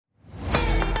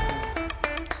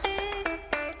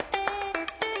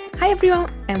Hi everyone,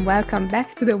 and welcome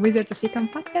back to the Wizards of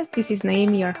Ecom podcast. This is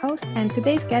Naomi, your host, and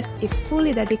today's guest is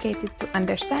fully dedicated to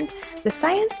understand the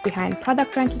science behind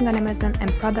product ranking on Amazon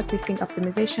and product listing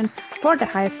optimization for the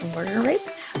highest conversion rate.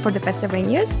 For the past 7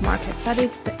 years, Mark has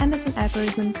studied the Amazon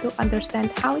algorithm to understand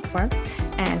how it works,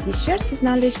 and he shares his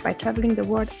knowledge by traveling the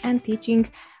world and teaching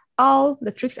all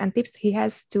the tricks and tips he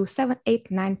has to 7,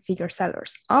 8, 9-figure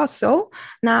sellers. Also,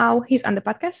 now he's on the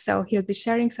podcast, so he'll be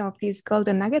sharing some of these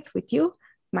golden nuggets with you,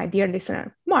 my dear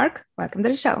listener. Mark, welcome to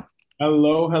the show.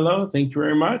 Hello. Thank you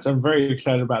very much. I'm very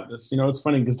excited about this. It's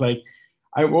funny because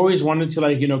I've always wanted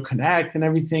to connect and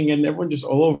everything, and everyone just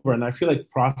all over. And I feel like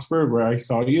Prosper, where I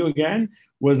saw you again,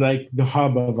 was like the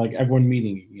hub of like everyone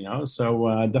meeting you. So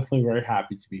definitely very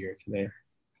happy to be here today.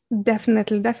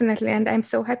 Definitely. And I'm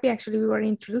so happy actually we were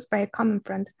introduced by a common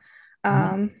friend.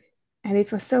 And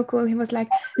it was so cool. He was like,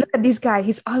 look at this guy.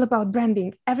 He's all about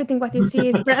branding. Everything what you see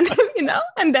is branding,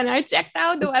 And then I checked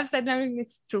out the website and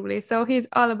it's truly. So he's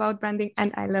all about branding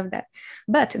and I love that.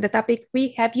 But the topic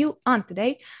we have you on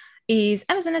today is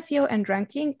Amazon SEO and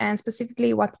ranking, and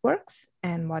specifically what works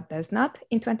and what does not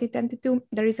in 2022.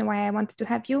 The reason why I wanted to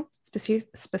have you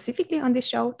specifically on this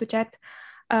show to chat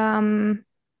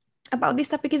about this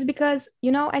topic is because,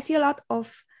 I see a lot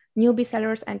of newbie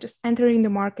sellers and just entering the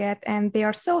market, and they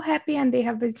are so happy and they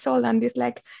have been sold on this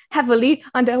heavily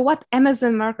on what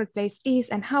Amazon marketplace is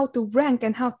and how to rank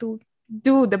and how to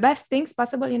do the best things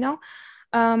possible.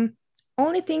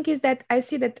 Only thing is that I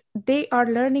see that they are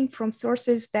learning from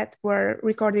sources that were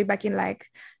recorded back in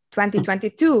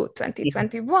 2022,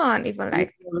 2021, even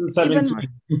more.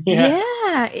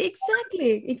 Yeah,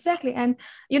 exactly. And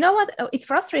you know what? It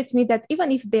frustrates me that even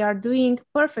if they are doing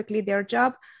perfectly their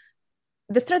job,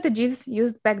 the strategies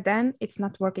used back then, it's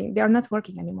not working. They are not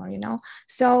working anymore,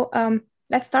 So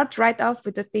let's start right off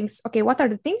with the things. Okay, what are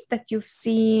the things that you've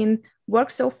seen work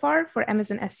so far for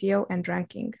Amazon SEO and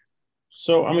ranking?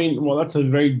 So, that's a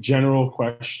very general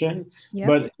question,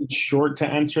 but in short, to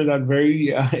answer that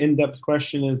very in-depth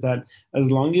question is that as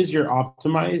long as you're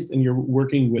optimized and you're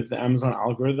working with the Amazon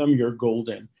algorithm, you're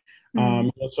golden.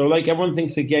 So everyone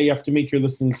thinks you have to make your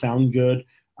listing sound good,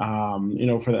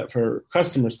 for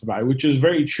customers to buy, which is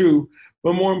very true.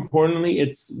 But more importantly,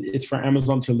 it's for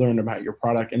Amazon to learn about your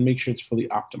product and make sure it's fully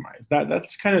optimized.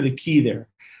 That's kind of the key there.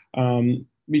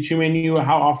 Between me and you,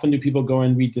 how often do people go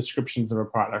and read descriptions of a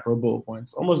product or bullet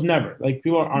points? Almost never.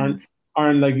 People aren't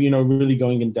really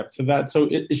going in depth to that. So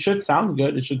it should sound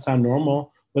good. It should sound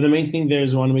normal. But the main thing there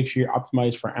is you want to make sure you're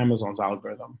optimized for Amazon's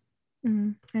algorithm.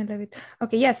 I love it.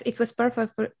 Okay, yes, it was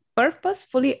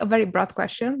purposefully a very broad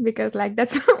question because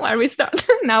that's where we start.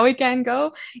 Now we can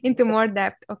go into more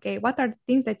depth. Okay, what are the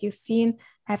things that you've seen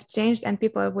have changed and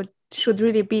people should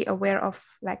really be aware of?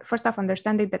 First off,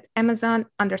 understanding that Amazon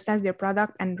understands their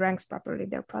product and ranks properly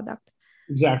their product.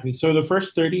 Exactly. So the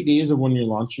first 30 days of when you're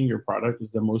launching your product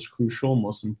is the most crucial,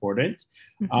 most important.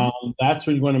 That's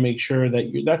when you want to make sure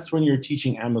that that's when you're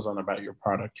teaching Amazon about your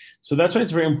product. So that's why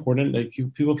it's very important.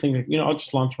 People think, I'll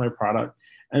just launch my product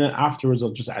and then afterwards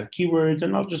I'll just add keywords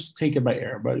and I'll just take it by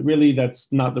air. But really, that's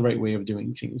not the right way of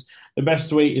doing things. The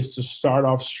best way is to start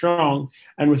off strong.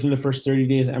 And within the first 30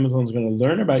 days, Amazon's going to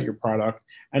learn about your product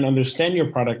and understand your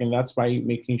product. And that's by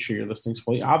making sure your listing's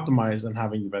fully optimized and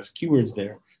having the best keywords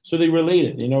there. So they relate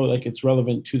it, it's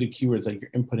relevant to the keywords that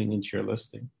you're inputting into your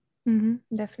listing.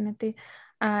 Definitely.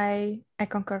 I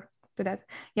concur to that.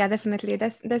 Yeah, definitely.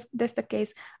 That's the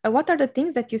case. What are the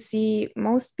things that you see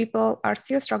most people are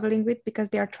still struggling with because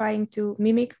they are trying to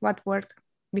mimic what worked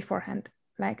beforehand,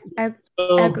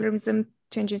 algorithm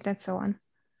changes and so on?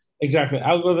 Exactly.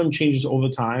 Algorithm changes all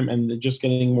the time and they're just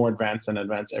getting more advanced and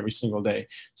advanced every single day.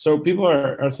 So people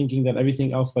are thinking that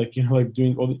everything else,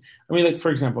 doing for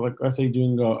example, let's say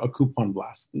doing a coupon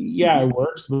blast. Yeah, it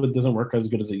works, but it doesn't work as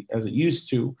good as it used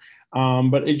to.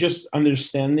 But it just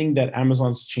understanding that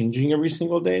Amazon's changing every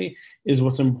single day is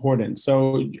what's important.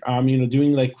 So,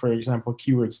 doing for example,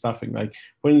 keyword stuffing,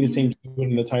 putting the same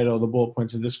keyword in the title, the bullet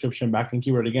points, the description, back in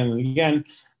keyword again and again.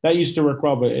 That used to work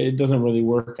well, but it doesn't really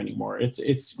work anymore.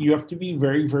 You have to be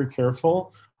very, very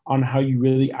careful on how you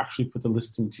really actually put the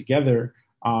listing together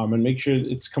and make sure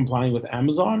it's complying with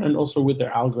Amazon and also with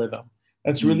their algorithm.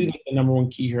 That's really the number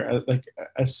one key here.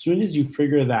 As soon as you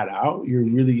figure that out, you're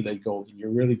really golden.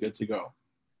 You're really good to go.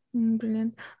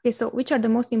 Brilliant. Okay, so which are the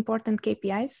most important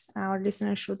KPIs our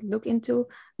listeners should look into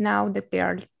now that they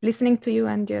are listening to you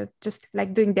and they're just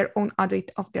doing their own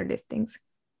audit of their listings?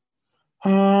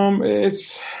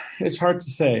 It's hard to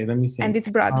say. Let me think. And it's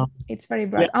broad. It's very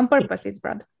broad. On purpose, it's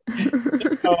broad.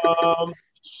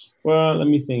 Well, let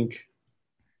me think.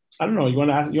 I don't know. You want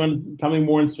to tell me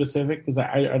more in specific because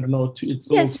I don't know. It's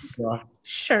a little too broad.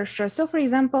 Sure, sure. So, for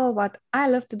example, what I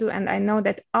love to do, and I know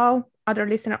that all other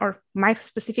listeners or my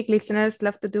specific listeners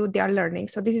love to do, they are learning.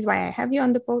 So this is why I have you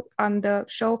on the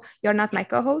show. You're not my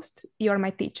co-host, you're my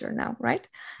teacher now, right?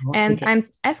 And Okay. I'm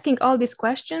asking all these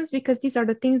questions because these are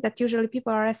the things that usually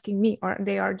people are asking me, or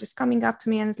they are just coming up to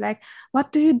me and it's like,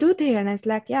 what do you do there? And it's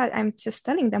like, yeah, I'm just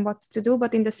telling them what to do,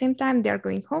 but in the same time, they're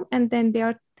going home and then they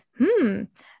are,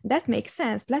 that makes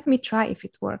sense. Let me try if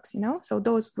it works, So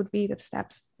those would be the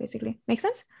steps, basically. Make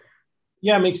sense?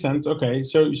 Yeah, makes sense. Okay.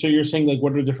 So you're saying like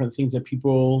what are different things that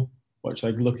people what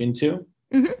should like look into?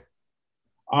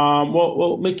 Mm-hmm.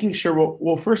 Well, making sure.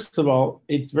 Well, first of all,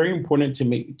 it's very important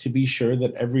to be sure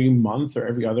that every month or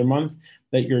every other month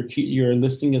that your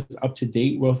listing is up to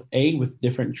date with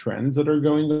different trends that are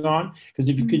going on. Because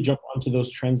if you could jump onto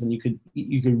those trends, then you could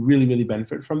really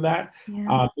benefit from that.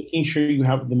 Yeah. Making sure you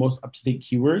have the most up to date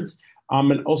keywords,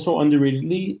 and also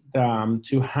underratedly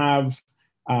to have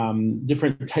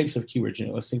different types of keywords in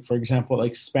your listing. For example,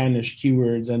 like Spanish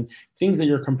keywords and things that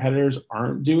your competitors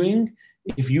aren't doing.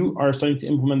 If you are starting to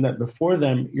implement that before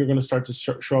them, you're going to start to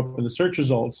show up in the search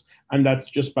results, and that's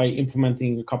just by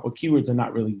implementing a couple of keywords and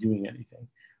not really doing anything.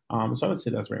 So I would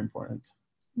say that's very important.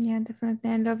 Yeah, definitely.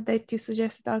 I love that you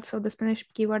suggested also the Spanish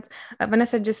keywords.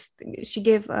 She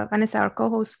gave Vanessa, our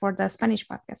co-host for the Spanish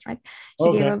podcast, right? She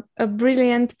Okay. gave a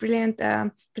brilliant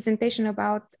presentation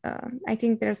about, I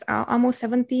think there's almost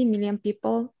 70 million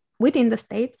people within the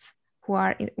States who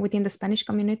are within the Spanish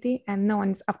community, and no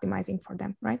one is optimizing for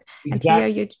them, right? Exactly.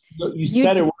 And here you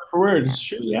said it word for word. Yeah. It's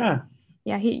true. Yeah.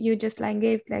 Yeah, you just like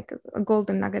gave like a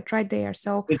golden nugget right there.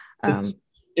 So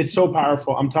it's so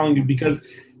powerful. I'm telling you, because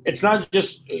it's not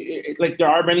just like there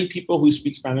are many people who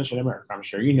speak Spanish in America, I'm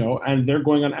sure you know, and they're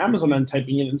going on Amazon and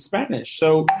typing it in Spanish.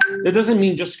 So that doesn't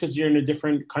mean just because you're in a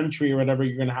different country or whatever,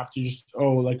 you're going to have to just,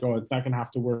 it's not going to have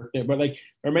to work there. But like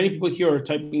there are many people here who are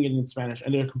typing it in Spanish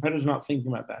and their competitors are not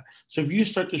thinking about that. So if you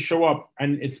start to show up,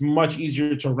 and it's much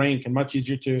easier to rank and much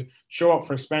easier to show up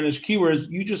for Spanish keywords,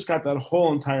 you just got that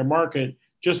whole entire market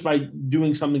just by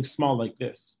doing something small like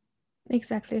this.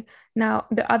 Exactly. Now,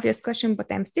 the obvious question, but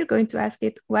I'm still going to ask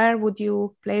it, where would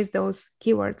you place those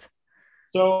keywords?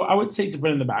 So I would say to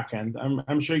put in the back end.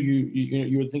 I'm sure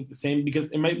you would think the same, because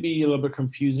it might be a little bit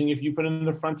confusing if you put it in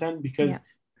the front end, because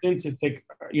since it's like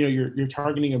you're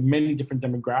targeting of many different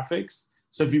demographics.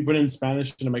 So if you put in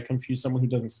Spanish, then it might confuse someone who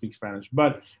doesn't speak Spanish.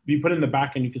 But if you put in the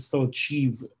back end, you can still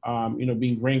achieve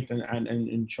being ranked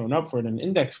and shown up for it and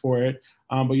index for it.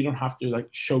 But you don't have to like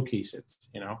showcase it.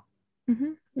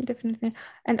 Mm-hmm, definitely.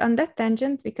 And on that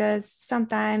tangent, because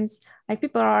sometimes like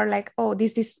people are like, oh,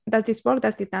 does this work?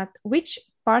 Does it not? Which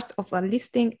parts of a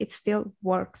listing it still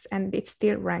works and it's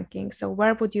still ranking? So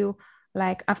where would you,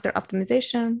 like after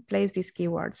optimization, place these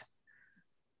keywords?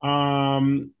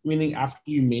 Meaning after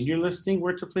you made your listing,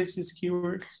 where to place these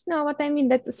keywords? No, what I mean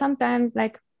that sometimes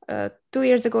like 2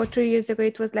 years ago, 3 years ago,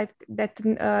 it was like that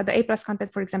the A+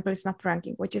 content, for example, is not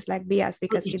ranking, which is like BS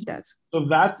because it does. So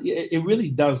it really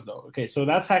does though. Okay, so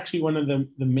that's actually one of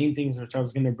the main things which I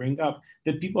was going to bring up,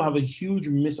 that people have a huge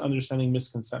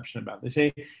misconception about. They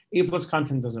say A+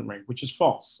 content doesn't rank, which is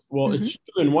false. Well, It's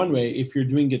true in one way if you're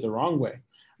doing it the wrong way.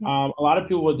 A lot of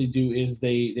people, what they do is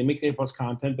they make A+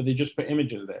 content, but they just put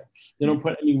images there. They don't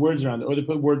put any words around it, or they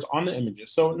put words on the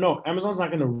images. So no, Amazon's not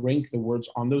going to rank the words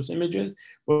on those images,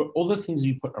 but all the things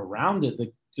you put around it,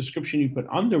 the description you put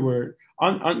under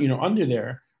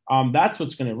there, that's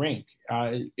what's going to rank.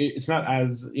 It's not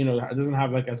as it doesn't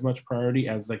have like as much priority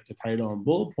as like the title and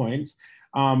bullet points.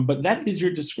 But that is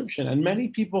your description, and many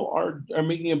people are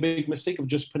making a big mistake of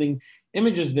just putting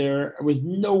images there with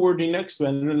no wording next to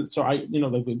it. And then, so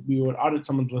we would audit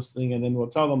someone's listing, and then we'll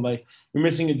tell them like, you're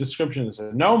missing a description. They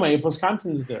said, no, my A+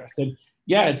 content is there. I said,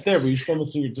 yeah, it's there, but you're still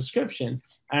missing your description.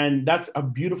 And that's a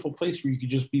beautiful place where you could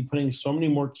just be putting so many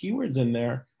more keywords in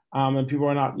there, and people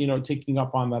are not taking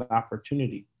up on that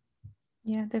opportunity.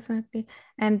 Yeah, definitely.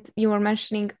 And you were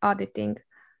mentioning auditing.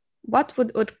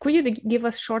 Could you give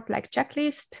us short like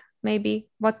checklist? Maybe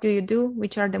what do you do?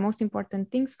 Which are the most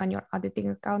important things when you're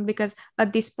auditing account? Because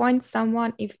at this point,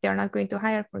 someone, if they're not going to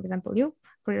hire, for example, you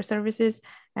for your services,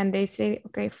 and they say,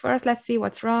 okay, first let's see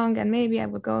what's wrong, and maybe I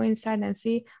will go inside and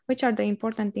see which are the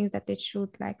important things that they should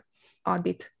like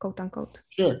audit, quote unquote.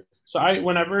 Sure. So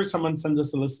whenever someone sends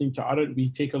us a listing to audit,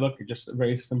 we take a look at just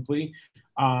very simply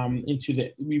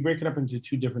we break it up into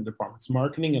two different departments,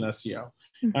 marketing and SEO.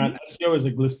 And SEO is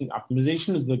like listing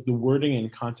optimization, is like the wording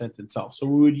and content itself. So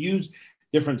we would use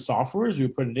different softwares, we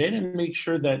put it in and make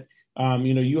sure that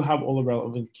you have all the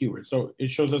relevant keywords. So it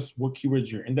shows us what keywords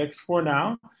you're indexed for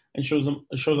now, and shows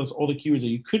us all the keywords that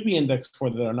you could be indexed for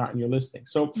that are not in your listing.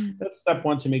 So that's step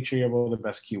one, to make sure you have all the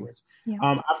best keywords.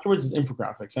 Yeah. Afterwards is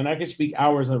infographics, and I can speak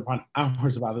hours upon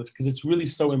hours about this because it's really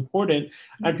so important.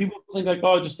 And people think like,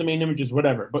 oh, just the main images,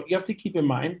 whatever. But you have to keep in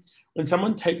mind, when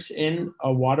someone types in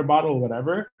a water bottle or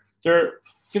whatever, there are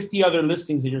 50 other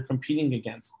listings that you're competing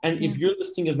against. And if your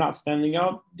listing is not standing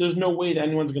out, there's no way that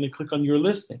anyone's going to click on your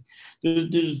listing.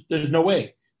 There's no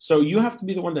way. So you have to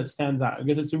be the one that stands out,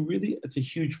 because it's a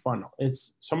huge funnel.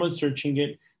 It's someone searching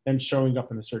it, then showing up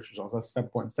in the search results. That's step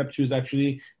one. Step two is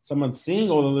actually someone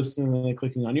seeing all the listings and then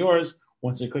clicking on yours.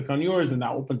 Once they click on yours, and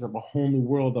that opens up a whole new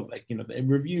world of like, the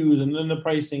reviews and then the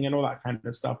pricing and all that kind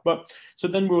of stuff. But so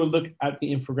then we will look at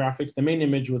the infographics. The main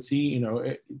image will see,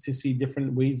 to see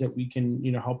different ways that we can,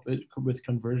 help it with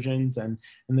conversions and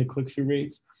the click-through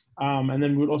rates. And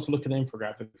then we'll also look at the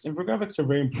infographics. Infographics are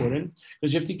very important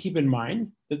because you have to keep in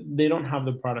mind that they don't have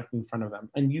the product in front of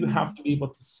them. And you have to be able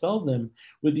to sell them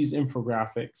with these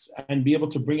infographics and be able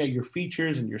to bring out your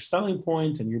features and your selling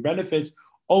points and your benefits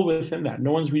all within that.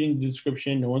 No one's reading the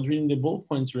description. No one's reading the bullet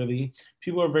points, really.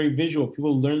 People are very visual.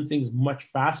 People learn things much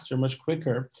faster, much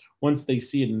quicker once they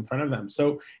see it in front of them.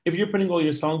 So if you're putting all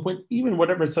your selling points, even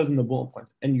whatever it says in the bullet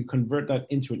points, and you convert that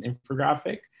into an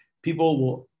infographic, people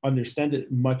will understand it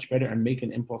much better and make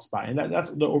an impulse buy. And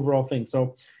that's the overall thing.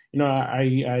 So,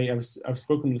 I've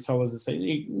spoken to sellers that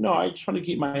say, no, I just want to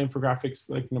keep my infographics,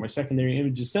 like, my secondary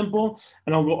images simple,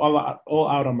 and I'll go all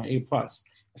out on my A+.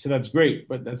 I said, that's great,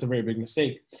 but that's a very big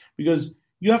mistake, because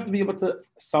you have to be able to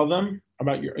sell them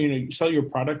about sell your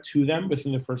product to them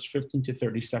within the first 15 to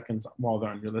 30 seconds while they're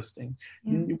on your listing.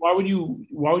 Yeah. Why would you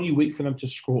wait for them to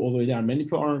scroll all the way down? Many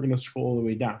people aren't going to scroll all the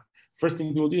way down. First thing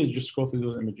people do is just scroll through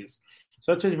those images.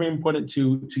 So that's very important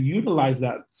to utilize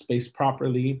that space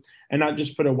properly and not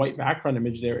just put a white background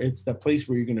image there. It's the place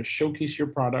where you're going to showcase your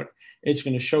product. It's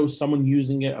going to show someone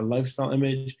using it, a lifestyle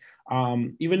image.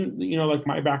 Even, like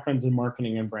my background's in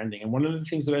marketing and branding. And one of the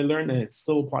things that I learned, and it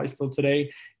still applies till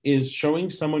today, is showing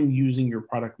someone using your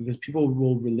product, because people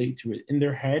will relate to it in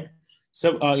their head.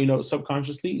 So,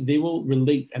 subconsciously, they will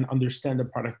relate and understand the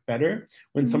product better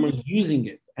when someone's using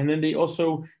it. And then they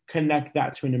also connect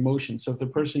that to an emotion. So if the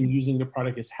person using the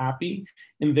product is happy,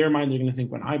 in their mind, they're going to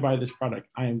think, when I buy this product,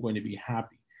 I am going to be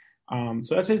happy.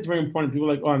 So that's why it's very important. People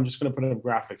are like, oh, I'm just going to put up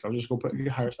graphics. I'll just go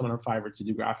hire someone on Fiverr to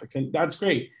do graphics. And that's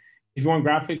great. If you want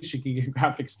graphics, you can get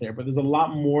graphics there. But there's a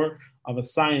lot more of a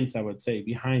science, I would say,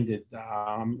 behind it,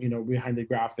 behind the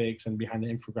graphics and behind the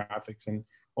infographics and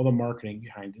all the marketing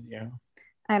behind it. Yeah.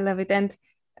 I love it. And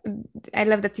I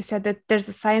love that you said that there's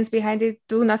a science behind it.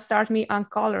 Do not start me on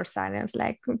color science,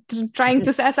 like trying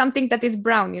to sell something that is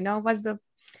brown,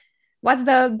 what's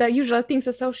the usual things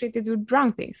associated with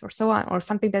brown things, or so on, or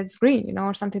something that's green,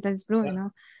 or something that is blue,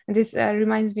 And this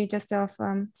reminds me just of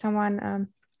someone,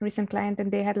 recent client,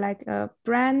 and they had like a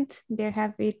brand, they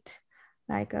have it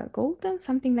like a golden,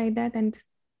 something like that. And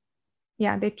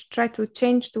yeah, they try to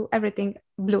change to everything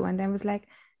blue. And I was like,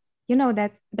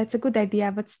 that's a good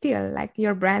idea, but still, like,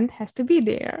 your brand has to be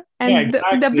there. And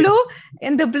exactly.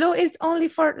 the blue is only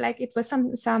for, like, it was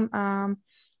some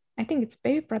I think it's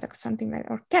baby products, something like,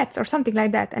 or cats or something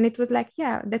like that. And it was like,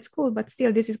 yeah, that's cool, but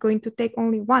still, this is going to take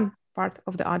only one part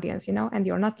of the audience, and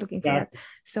you're not looking for that.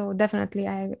 So definitely,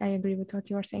 I agree with what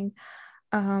you are saying.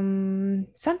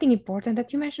 Something important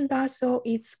that you mentioned also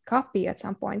is copy at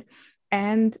some point,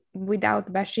 and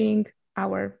without bashing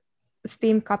our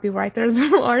esteemed copywriters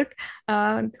work,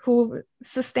 who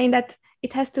sustain that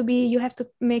it has to be, you have to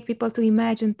make people to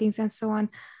imagine things and so on.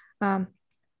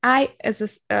 I, as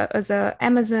a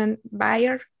Amazon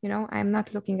buyer, I'm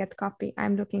not looking at copy.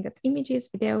 I'm looking at images,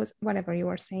 videos, whatever you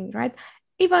are saying, right?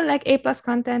 Even like A+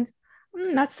 content,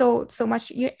 not so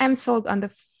much. I'm sold on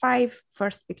the 5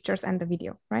 first pictures and the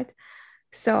video, right?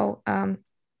 So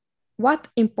what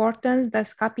importance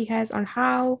does copy has on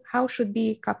how should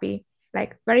be copy?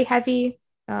 Like very heavy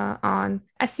on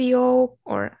SEO,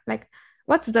 or like,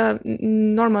 what's the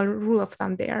normal rule of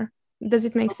thumb there? Does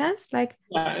it make sense? Like,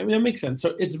 yeah, I mean, it makes sense.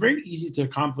 So it's very easy to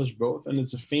accomplish both, and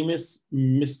it's a famous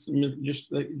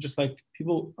just like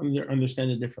people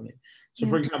understand it differently. So,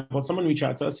 for example, someone reached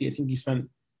out to us. I think he spent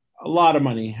a lot of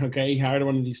money. Okay, he hired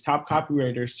one of these top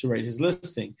copywriters to write his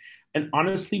listing. And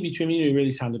honestly, between me, it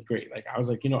really sounded great. Like, I was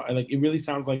like, it really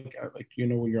sounds like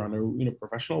you're on a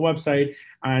professional website,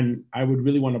 and I would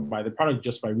really want to buy the product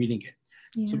just by reading it.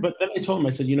 Yeah. So, but then I told him, I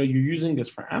said, you're using this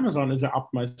for Amazon. Is it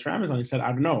optimized for Amazon? He said,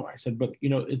 I don't know. I said, but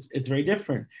it's very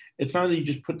different. It's not that you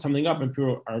just put something up and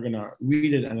people are going to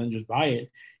read it and then just buy it.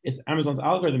 It's Amazon's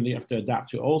algorithm that you have to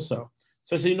adapt to also.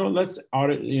 So I said, let's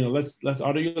audit, let's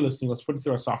audit your listing. Let's put it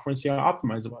through our software and see how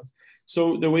optimized it was.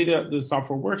 So the way that the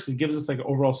software works, it gives us like an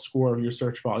overall score of your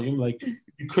search volume. Like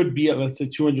you could be at, let's say,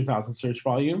 200,000 search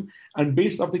volume. And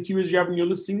based off the keywords you have in your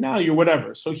listing now, you're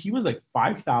whatever. So he was like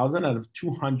 5,000 out of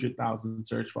 200,000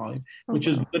 search volume, which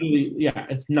is literally,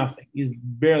 it's nothing. He's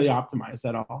barely optimized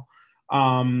at all.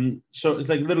 So it's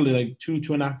like literally like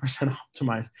 2.5%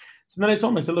 optimized. So then I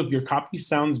told him, I said, look, your copy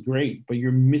sounds great, but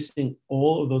you're missing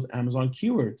all of those Amazon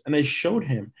keywords. And I showed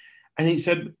him, and he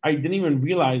said, I didn't even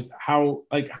realize how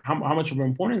much of an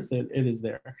importance it is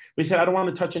there. But he said, I don't want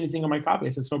to touch anything on my copy. I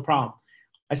said, it's no problem.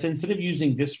 I said, instead of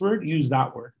using this word, use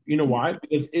that word. You know why?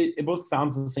 Because it both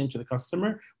sounds the same to the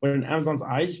customer, but in Amazon's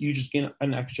eyes, you just gain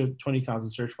an extra 20,000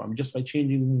 search volume just by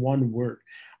changing one word.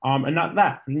 And not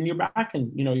that, in your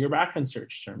backend, your backend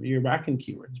search term, your backend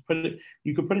keywords,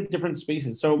 you could put it in different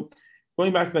spaces. So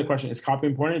going back to that question, is copy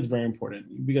important? It's very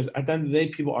important, because at the end of the day,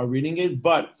 people are reading it,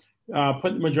 but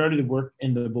put the majority of the work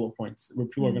in the bullet points where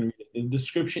people are going to read it. The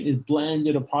description is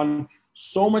blended upon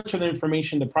so much of the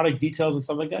information, the product details and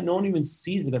stuff like that. No one even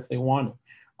sees it if they want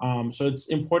it. So it's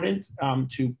important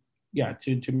to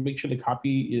make sure the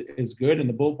copy is good, and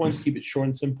the bullet points, keep it short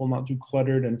and simple, not too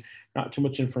cluttered and not too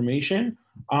much information.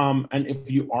 And if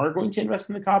you are going to invest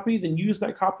in the copy, then use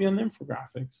that copy on the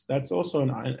infographics. That's also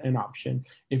an option.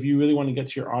 If you really want to get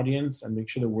to your audience and make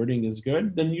sure the wording is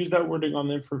good, then use that wording on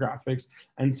the infographics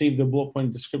and save the bullet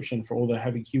point description for all the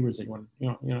heavy keywords that you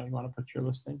want to put your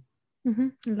listing.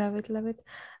 Love it.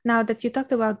 Now that you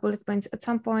talked about bullet points, at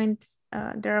some point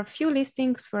there are a few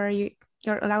listings where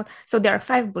you're allowed. So there are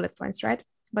 5 bullet points, right?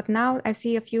 But now I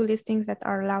see a few listings that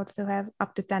are allowed to have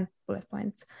up to 10 bullet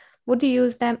points. Would you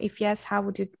use them? If yes, how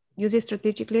would you use it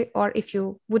strategically? Or if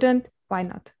you wouldn't, why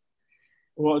not?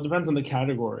 Well, it depends on the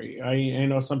category. I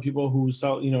know some people who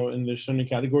sell, in their certain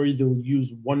category, they'll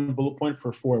use one bullet point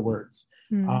for 4 words.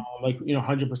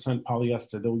 100%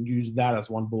 polyester, they'll use that as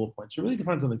one bullet point. So it really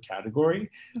depends on the category.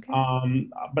 Okay.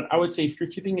 But I would say if you're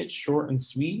keeping it short and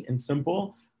sweet and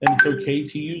simple, then it's okay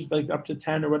to use like up to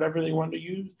 10 or whatever they want to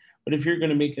use. But if you're going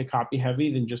to make the copy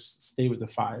heavy, then just stay with the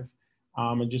 5.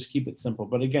 And just keep it simple.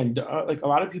 But again, like a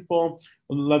lot of people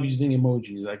love using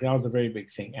emojis. Like that was a very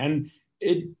big thing. And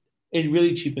it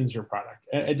really cheapens your product.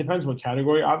 It depends what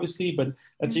category, obviously, but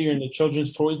let's say you're into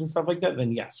children's toys and stuff like that,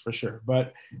 then yes, for sure.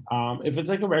 But if it's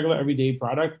like a regular everyday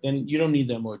product, then you don't need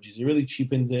the emojis. It really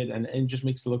cheapens it and just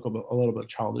makes it look a little bit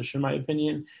childish, in my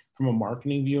opinion, from a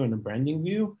marketing view and a branding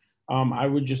view. I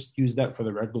would just use that for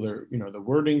the regular, the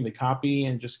wording, the copy,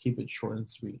 and just keep it short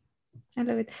and sweet. I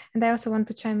love it. And I also want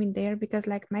to chime in there because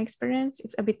like my experience,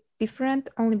 it's a bit different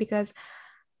only because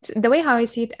the way how I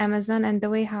see it, Amazon, and the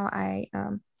way how I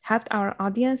helped our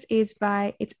audience is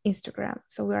by its Instagram.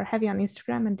 So we are heavy on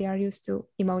Instagram and they are used to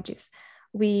emojis.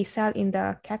 We sell in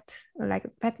the cat, like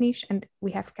pet niche, and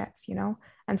we have cats,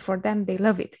 and for them, they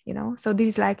love it, So this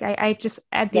is like, I just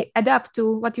adapt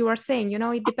to what you were saying,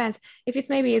 it depends. If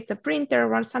maybe it's a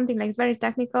printer or something like very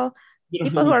technical,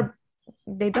 people who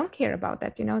they don't care about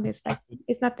that, It's like,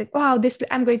 it's not like, wow,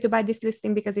 I'm going to buy this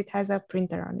listing because it has a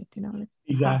printer on it,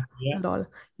 Exactly. Yeah. All,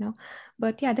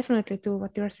 But yeah, definitely to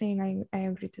what you're saying, I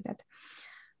agree to that.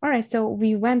 All right, so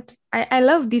we went, I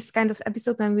love this kind of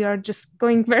episode when we are just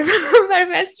going very, very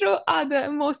fast through all the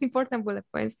most important bullet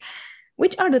points.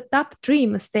 Which are the top 3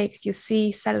 mistakes you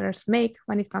see sellers make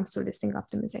when it comes to listing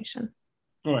optimization?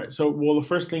 All right. So, the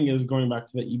first thing is going back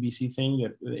to the EBC thing,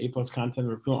 that the A+ content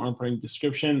where people aren't putting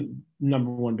description.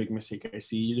 Number one big mistake I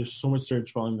see. There's so much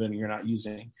search volume that you're not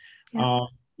using. Yeah.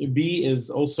 B is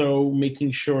also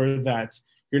making sure that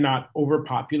you're not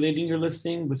overpopulating your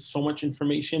listing with so much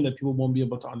information that people won't be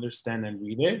able to understand and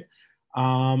read it.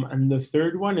 And the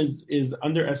third one is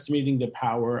underestimating the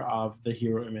power of the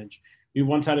hero image. We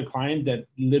once had a client that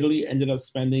literally ended up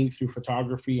spending through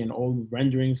photography and all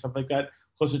rendering, stuff like that,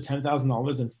 close to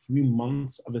 $10,000 in 3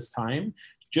 months of his time,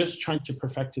 just trying to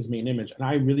perfect his main image. And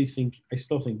I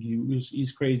still think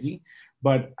he's crazy.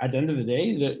 But at the end of the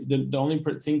day, the only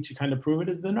thing to kind of prove it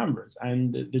is the numbers.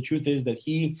 And the truth is that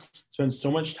he spent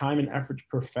so much time and effort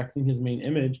perfecting his main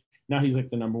image. Now he's like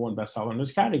the number 1 bestseller in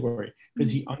his category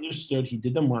because he understood, he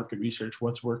did the market research,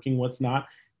 what's working, what's not.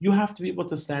 You have to be able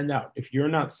to stand out. If you're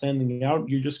not standing out,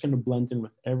 you're just going to blend in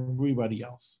with everybody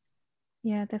else.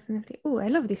 Yeah, definitely. Oh, I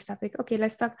love this topic. Okay,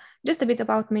 let's talk just a bit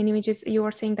about main images. You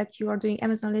were saying that you are doing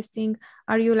Amazon listing.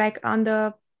 Are you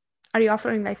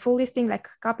offering like full listing, like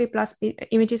copy plus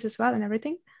images as well and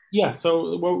everything? Yeah.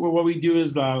 So what we do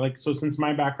is so since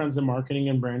my background's in marketing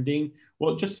and branding,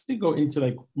 well, just to go into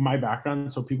like my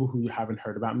background, so people who haven't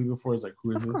heard about me before is like,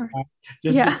 who is this guy?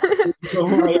 Just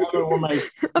who I am.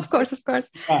 Of course.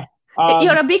 Yeah.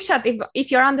 You're a big shot.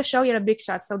 If you're on the show, you're a big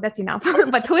shot. So that's enough.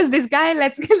 But who is this guy?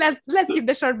 Let's give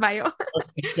the short bio.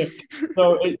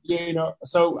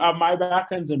 So my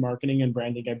background's in marketing and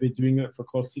branding. I've been doing it for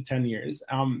close to 10 years.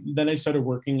 Then I started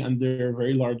working under a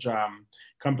very large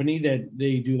company that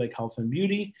they do like health and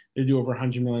beauty. They do over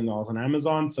 $100 million on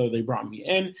Amazon. So they brought me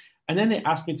in, and then they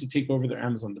asked me to take over their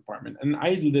Amazon department. And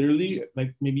I literally,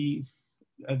 like, maybe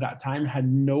at that time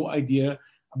had no idea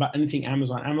about anything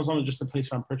Amazon. Amazon is just a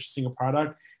place where I'm purchasing a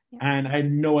product. And I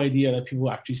had no idea that people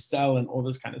actually sell and all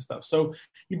this kind of stuff. So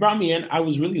he brought me in. I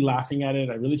was really laughing at it.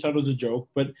 I really thought it was a joke.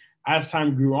 But as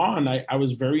time grew on, I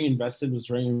was very invested, was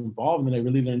very involved, and I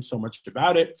really learned so much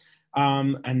about it.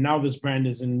 And now this brand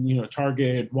is in,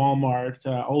 Target, Walmart,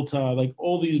 Ulta, like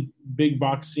all these big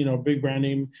box, big brand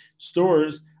name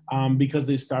stores, because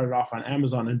they started off on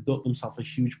Amazon and built themselves a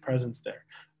huge presence there.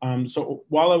 So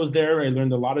while I was there, I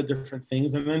learned a lot of different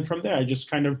things. And then from there, I just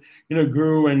kind of,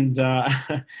 grew and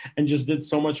and just did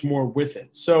so much more with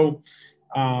it. So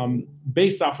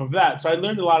based off of that, so I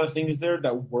learned a lot of things there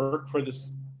that work for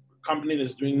this company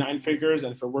that's doing 9 figures.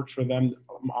 And if it works for them,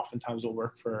 oftentimes it'll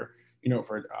work for,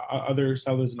 for other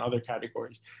sellers in other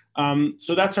categories.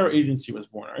 So that's how our agency was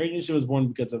born. Our agency was born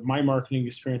because of my marketing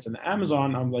experience in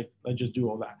Amazon. I'm like, I just do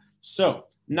all that. So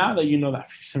now that you know that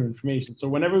piece of information, so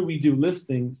whenever we do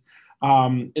listings,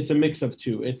 it's a mix of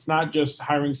two. It's not just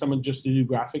hiring someone just to do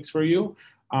graphics for you.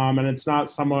 And it's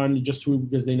not someone just who,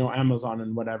 because they know Amazon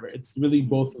and whatever. It's really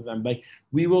both of them. Like,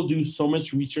 we will do so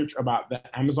much research about the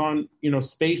Amazon,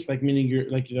 space, like meaning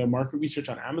the market research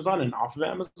on Amazon and off of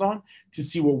Amazon to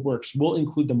see what works. We'll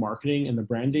include the marketing and the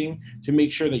branding to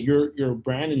make sure that your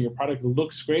brand and your product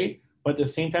looks great, but at the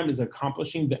same time is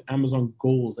accomplishing the Amazon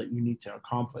goals that you need to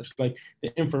accomplish, like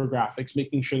the infographics,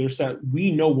 making sure they're set.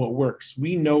 We know what works.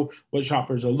 We know what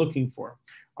shoppers are looking for.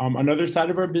 Another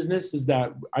side of our business is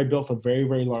that I built a very,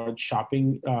 very large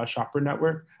shopper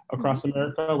network across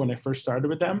America when I first started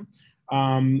with them.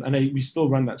 And we still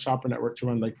run that shopper network to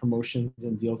run like promotions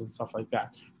and deals and stuff like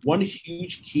that. One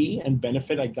huge key and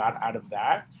benefit I got out of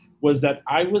that was that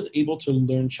I was able to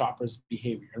learn shoppers'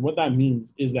 behavior. And what that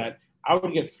means is that I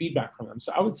would get feedback from them.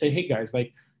 So I would say, hey guys,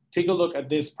 like, take a look at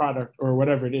this product or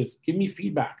whatever it is. Give me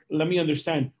feedback. Let me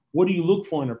understand, what do you look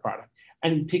for in a product?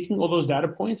 And taking all those data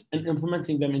points and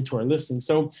implementing them into our listing.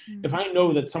 So if I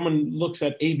know that someone looks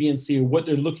at A, B, and C, or what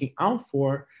they're looking out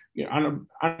for, on an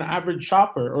average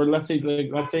shopper, or let's say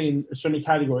in a certain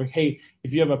category, hey,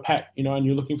 if you have a pet, and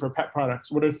you're looking for pet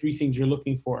products, what are 3 things you're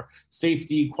looking for?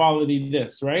 Safety, quality,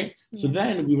 this, right? Yeah. So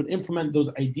then we would implement those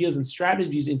ideas and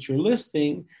strategies into your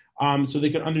listing, so they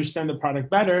can understand the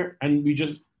product better, and we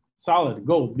just solid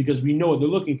gold because we know what they're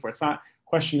looking for. It's not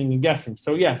questioning and guessing.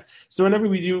 So yeah, so whenever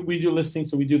we do listings,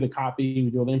 so we do the copy, we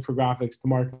do the infographics, the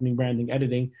marketing, branding,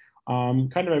 editing,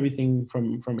 kind of everything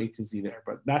from A to Z there.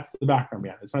 But that's the background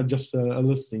behind it. It's not just a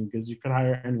listing, because you can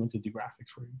hire anyone to do graphics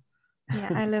for you.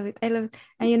 Yeah, I love it. And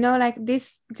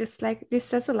this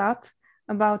says a lot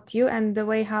about you and the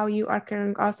way how you are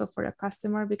caring also for the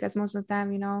customer, because most of the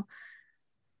time,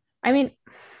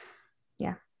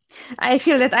 I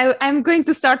feel that I'm going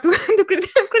to start to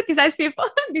criticize people.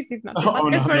 This is not the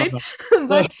podcast for it.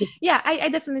 But yeah, I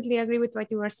definitely agree with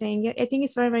what you were saying. I think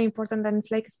it's very, very important, and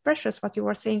it's precious what you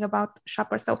were saying about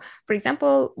shoppers. So for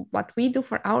example, what we do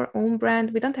for our own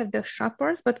brand, we don't have the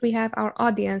shoppers, but we have our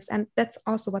audience. And that's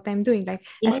also what I'm doing, like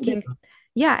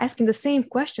asking the same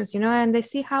questions, and they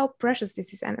see how precious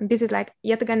this is. And this is like,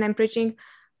 yet again, I'm preaching,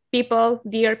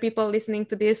 dear people listening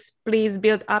to this, please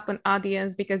build up an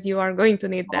audience, because you are going to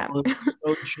need them. It's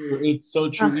so true. It's so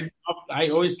true. I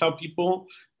always tell people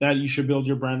that you should build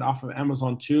your brand off of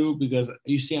Amazon too, because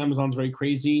you see Amazon's very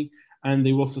crazy, and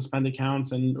they will suspend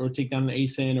accounts or take down the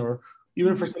ASIN, or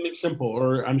even for something simple.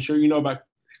 Or I'm sure you know about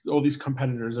all these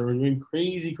competitors that are doing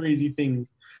crazy things.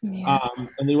 Yeah.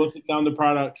 And they will take down the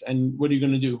products. And what are you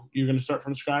going to do? You're going to start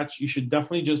from scratch. You should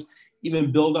definitely just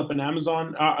even build up an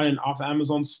Amazon and off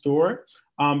Amazon store.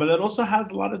 But it also has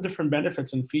a lot of different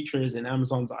benefits and features in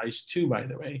Amazon's eyes too, by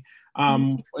the way.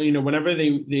 Whenever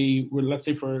they would, let's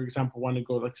say, for example, want to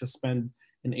go like suspend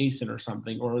an ASIN or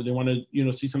something, or they want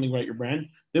to, see something about your brand,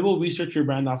 they will research your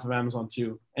brand off of Amazon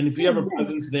too. And if you have a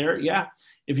presence there,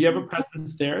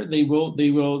 they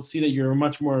will see that you're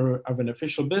much more of an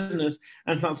official business,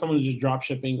 and it's not someone who's just drop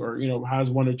shipping or,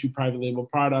 has 1 or 2 private label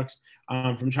products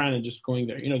from China just going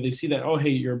there. They see that, oh,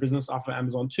 hey, you're a business off of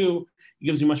Amazon too. It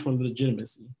gives you much more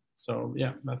legitimacy. So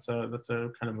yeah, that's a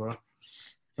kind of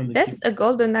something That's a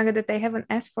golden nugget that I haven't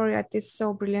asked for yet. It's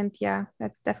so brilliant. Yeah,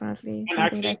 that's definitely And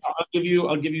something actually, that.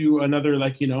 I'll give you another,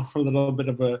 like, a little bit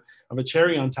of a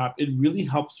cherry on top. It really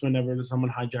helps whenever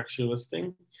someone hijacks your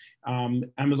listing.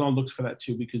 Amazon looks for that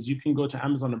too, because you can go to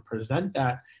Amazon and present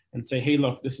that and say, hey,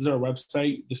 look, this is our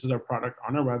website, this is our product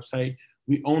on our website.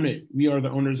 We own it. We are the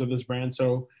owners of this brand.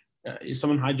 So if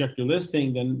someone hijacked your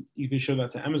listing, then you can show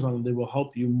that to Amazon, and they will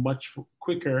help you much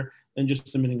quicker than just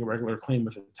submitting a regular claim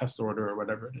with a test order or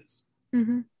whatever it is.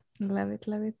 Mm-hmm. Love it,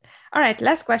 love it. All right,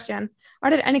 last question.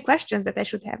 Are there any questions that I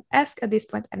should have asked at this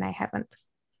point and I haven't?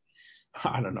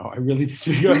 I don't know. I really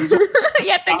disagree.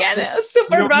 Yet again,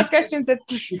 super broad questions.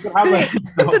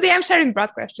 Today I'm sharing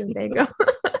broad questions. There you go.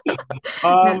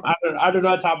 I don't know.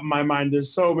 On top of my mind,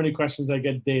 there's so many questions I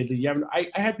get daily. I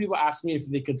had people ask me if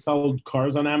they could sell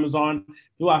cars on Amazon.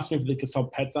 People ask me if they could sell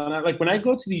pets on it. Like when I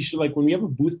go to these, like when we have a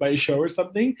booth by a show or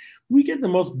something, we get the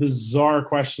most bizarre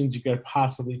questions you could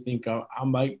possibly think of.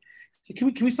 I'm like,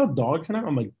 can we sell dogs tonight?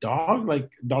 I'm like,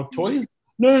 dog toys?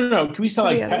 No. Can we sell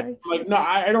like pets? I'm like, no,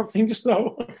 I don't think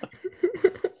so.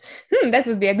 That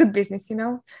would be a good business,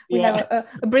 We have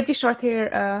a British short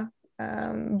hair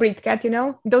breed cat,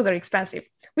 Those are expensive.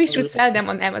 We should sell them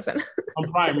on Amazon.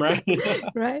 On Prime, right?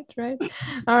 Right.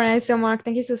 All right. So, Mark,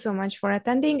 thank you so much for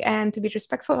attending. And to be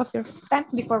respectful of your time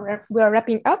before we are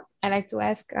wrapping up, I'd like to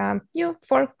ask you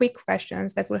 4 quick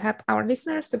questions that will help our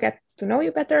listeners to get to know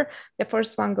you better. The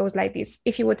first one goes like this.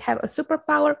 If you would have a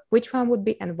superpower, which one would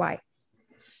be and why?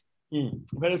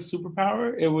 If I had a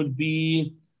superpower, it would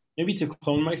be maybe to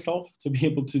clone myself, to be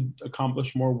able to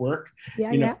accomplish more work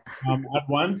at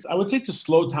once. I would say to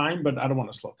slow time, but I don't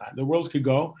want to slow time. The world could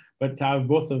go, but to have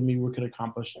both of me, we could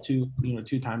accomplish 2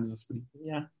 times the speed.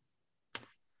 Yeah.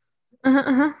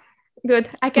 Good.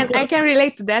 I can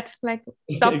relate to that. Like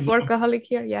top workaholic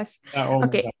here. Yes.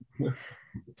 Okay.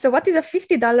 So what is a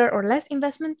 $50 or less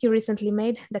investment you recently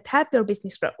made that helped your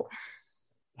business grow?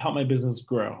 Help my business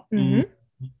grow.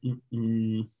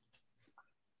 $50.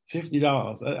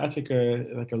 That's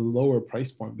like a lower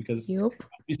price point, because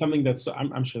it's something that's.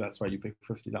 I'm sure that's why you picked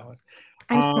 $50.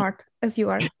 I'm smart as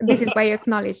you are. This is why you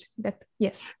acknowledge that.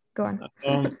 Yes, go on.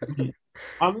 On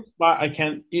the spot, I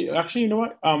can't. Actually, you know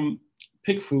what?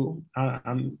 PickFu.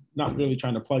 I'm not really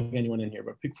trying to plug anyone in here,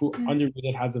 but PickFu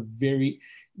underrated has a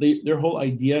their whole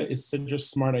idea is such a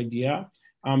smart idea.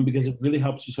 Because it really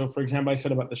helps you. So, for example, I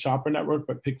said about the shopper network,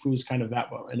 but PickFu is kind of that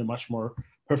in a much more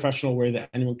professional way that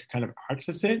anyone can kind of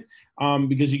access it,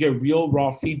 because you get real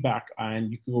raw feedback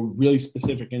and you can go really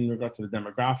specific in regard to the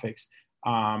demographics,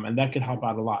 and that could help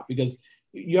out a lot, because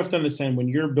you have to understand when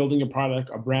you're building a product,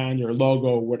 a brand, or a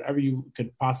logo, whatever you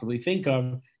could possibly think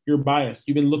of, you're biased.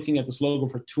 You've been looking at this logo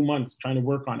for 2 months trying to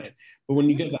work on it. But when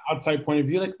you get the outside point of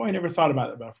view, like, oh, I never thought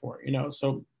about it before,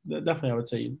 So definitely I would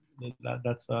say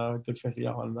that's a good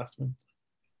 $50 investment.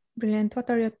 Brilliant. What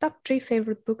are your top 3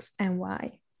 favorite books and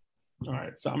why? All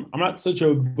right. So I'm not such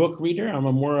a book reader. I'm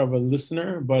more of a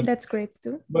listener, but that's great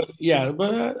too. But I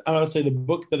would say the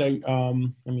book that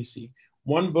let me see.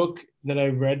 One book that I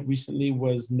read recently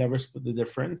was Never Split the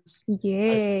Difference.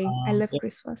 Yay. I love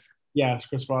Chris Voss. Yeah,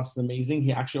 Chris Voss is amazing.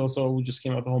 He actually also just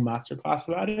came out with a whole masterclass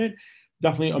about it.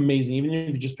 Definitely amazing. Even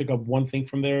if you just pick up one thing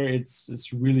from there,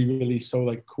 it's really, really so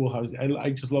like cool. How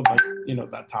I just love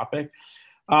that topic.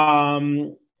 Let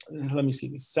me see.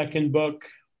 The second book,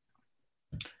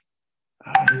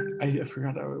 I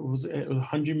forgot. It was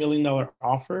 $100 million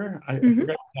offer. I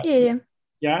forgot.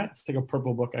 Yeah, it's like a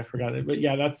purple book. I forgot it, but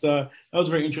yeah, that was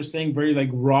very interesting. Very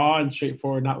like raw and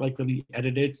straightforward, not like really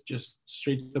edited, just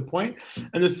straight to the point.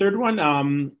 And the third one,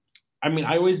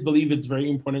 I always believe it's very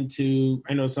important to.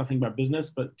 I know it's nothing about business,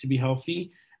 but to be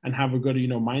healthy and have a good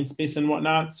mind space and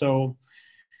whatnot. So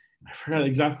I forgot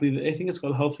exactly. I think it's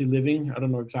called Healthy Living. I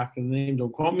don't know exactly the name.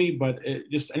 Don't quote me, but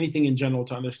just anything in general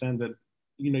to understand that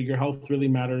your health really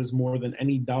matters more than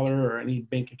any dollar or any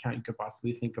bank account you could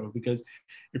possibly think of. Because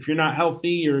if you're not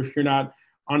healthy or if you're not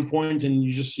on point and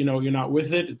you just you're not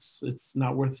with it, it's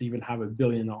not worth to even have $1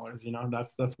 billion.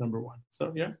 That's number one.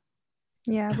 So yeah.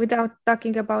 Yeah. Without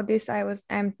talking about this,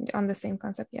 I'm on the same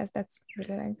concept. Yes, that's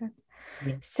really like that.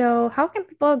 Yeah. So how can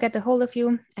people get a hold of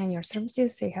you and your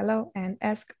services, say hello, and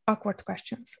ask awkward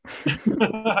questions?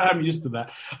 I'm used to that.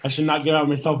 I should not give out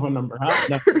my cell phone number, huh?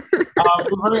 No.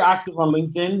 We're very active on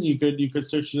LinkedIn. You could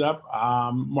search it up,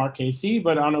 Mark Casey.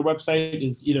 But on our website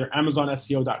is either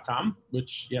AmazonSEO.com,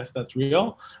 which, yes, that's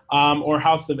real, or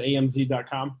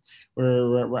houseofamz.com.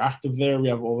 We're active there. We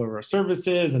have all of our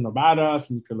services and about us,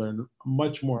 and you can learn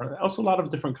much more. Also, a lot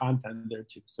of different content there,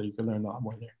 too. So you can learn a lot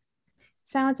more there.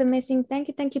 Sounds amazing. Thank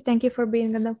you for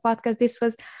being on the podcast. This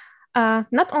was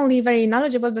not only very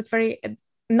knowledgeable, but very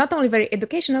not only very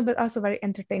educational, but also very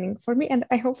entertaining for me. And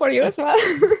I hope for you as well.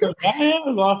 Yeah,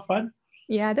 a lot of fun.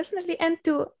 Yeah, definitely. And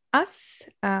to us,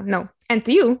 and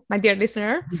to you, my dear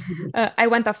listener, I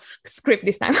went off script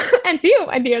this time. And to you,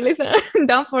 my dear listener,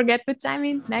 don't forget to chime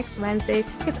in next Wednesday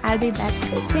because I'll be back.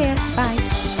 Take care.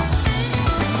 Bye.